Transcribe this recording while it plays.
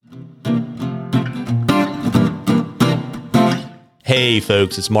Hey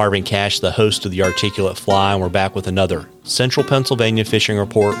folks, it's Marvin Cash, the host of The Articulate Fly, and we're back with another Central Pennsylvania Fishing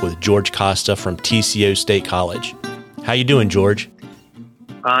Report with George Costa from TCO State College. How you doing, George?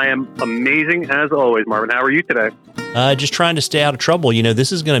 I am amazing as always, Marvin. How are you today? Just trying to stay out of trouble. You know,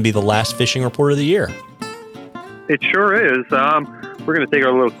 this is going to be the last fishing report of the year. It sure is. We're going to take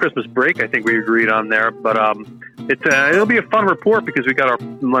our little Christmas break. I think we agreed on there, but it'll be a fun report because we got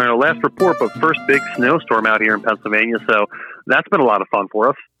our last report, but first big snowstorm out here in Pennsylvania. So that's been a lot of fun for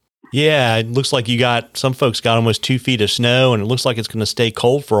us. Yeah, it looks like some folks got almost 2 feet of snow, and it looks like it's going to stay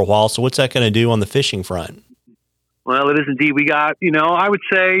cold for a while. So what's that going to do on the fishing front? Well, it is indeed. We got, I would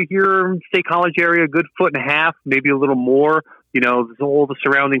say here in State College area, a good 1.5 feet, maybe a little more. All the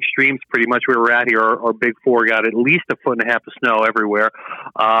surrounding streams, pretty much where we're at here, our big four got at least 1.5 feet of snow everywhere.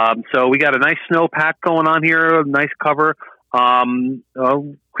 So we got a nice snowpack going on here, a nice cover.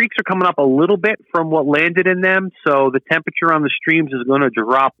 Creeks are coming up a little bit from what landed in them, so the temperature on the streams is going to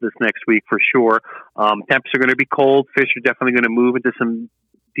drop this next week for sure. Temps are going to be cold. Fish are definitely going to move into some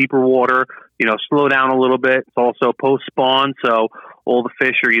deeper water, slow down a little bit. It's also post-spawn, so all the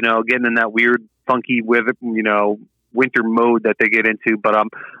fish are, getting in that weird, funky, winter mode that they get into. But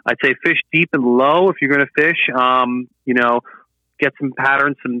I'd say fish deep and low if you're going to fish. Get some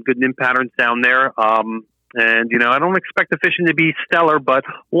patterns, some good nymph patterns down there. And I don't expect the fishing to be stellar, but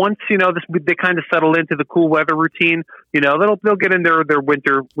once they kind of settle into the cool weather routine, they'll get in their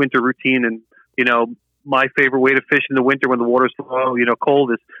winter routine. And my favorite way to fish in the winter when the water's low,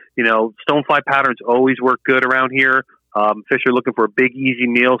 cold is stonefly patterns always work good around here. Fish are looking for a big, easy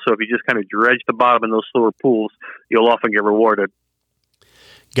meal, so if you just kind of dredge the bottom in those slower pools, you'll often get rewarded.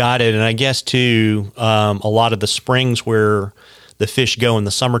 Got it. And I guess, too, a lot of the springs where the fish go in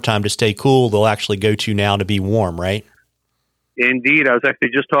the summertime to stay cool, they'll actually go to now to be warm, right? Indeed. I was actually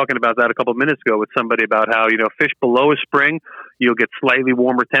just talking about that a couple of minutes ago with somebody about how, fish below a spring, you'll get slightly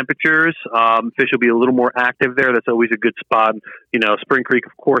warmer temperatures. Fish will be a little more active there. That's always a good spot. Spring Creek,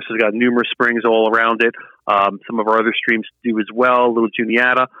 of course, has got numerous springs all around it. Some of our other streams do as well. Little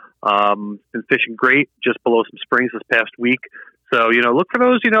Juniata, been fishing great just below some springs this past week. So, look for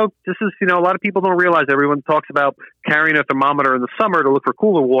those, this is, a lot of people don't realize everyone talks about carrying a thermometer in the summer to look for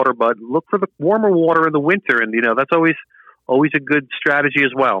cooler water, but look for the warmer water in the winter. And, that's always a good strategy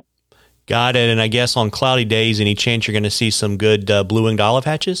as well. Got it. And I guess on cloudy days, any chance you're going to see some good blue-winged olive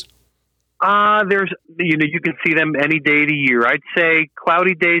hatches? There's, you can see them any day of the year. I'd say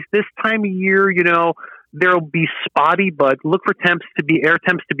cloudy days this time of year, there'll be spotty, but look for air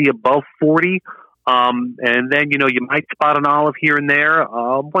temps to be above 40. And then, you might spot an olive here and there.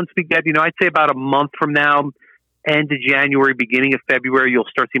 Once we get, I'd say about a month from now, end of January, beginning of February, you'll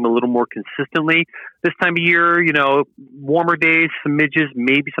start seeing them a little more consistently. This time of year, warmer days, some midges,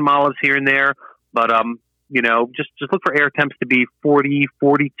 maybe some olives here and there. But, just look for air temps to be 40,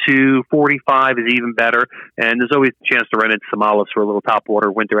 42, 45 is even better. And there's always a chance to run into some olives for a little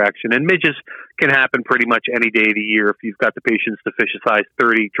topwater winter action. And midges can happen pretty much any day of the year. If you've got the patience to fish a size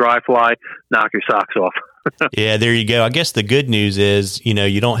 30 dry fly, knock your socks off. Yeah, there you go. I guess the good news is,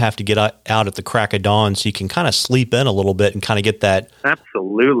 you don't have to get out at the crack of dawn, so you can kind of sleep in a little bit and kind of get that.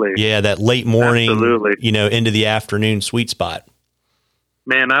 Absolutely. Yeah, that late morning, Absolutely. Into the afternoon sweet spot.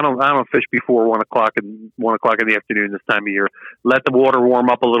 Man, I don't fish before 1 o'clock in the afternoon this time of year. Let the water warm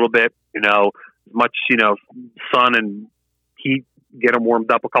up a little bit. As much sun and heat, get them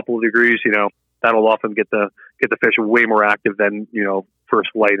warmed up a couple of degrees. That'll often get the fish way more active than first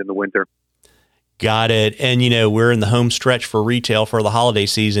light in the winter. Got it. And we're in the home stretch for retail for the holiday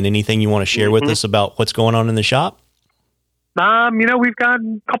season. Anything you want to share with us about what's going on in the shop? We've got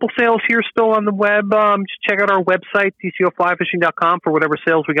a couple sales here still on the web. Just check out our website, tcoflyfishing.com, for whatever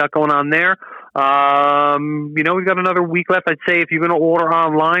sales we got going on there. We've got another week left. I'd say if you're going to order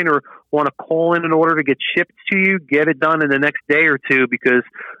online or want to call in order to get shipped to you, get it done in the next day or two, because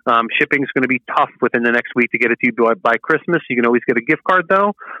shipping is going to be tough within the next week to get it to you by Christmas. You can always get a gift card,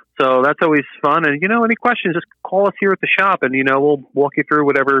 though. So that's always fun. And, any questions, just call us here at the shop, and, we'll walk you through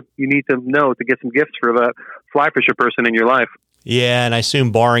whatever you need to know to get some gifts for that fly fisher person in your life. Yeah, and I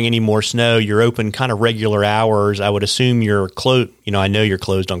assume barring any more snow, you're open kind of regular hours. I would assume you're closed. I know you're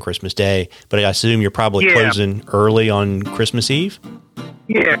closed on Christmas Day, but I assume you're probably closing early on Christmas Eve?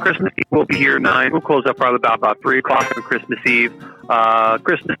 Yeah, Christmas Eve we'll be here at 9. We'll close up probably about 3 o'clock on Christmas Eve.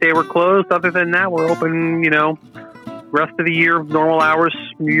 Christmas Day we're closed. Other than that, we're open, rest of the year, normal hours.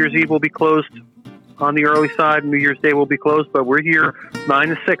 New Year's Eve will be closed on the early side. New Year's Day will be closed, but we're here 9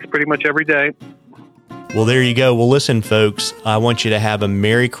 to 6 pretty much every day. Well, there you go. Well, listen, folks, I want you to have a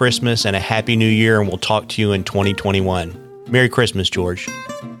Merry Christmas and a Happy New Year, and we'll talk to you in 2021. Merry Christmas, George.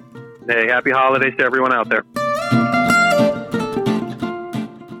 Hey, happy holidays to everyone out there.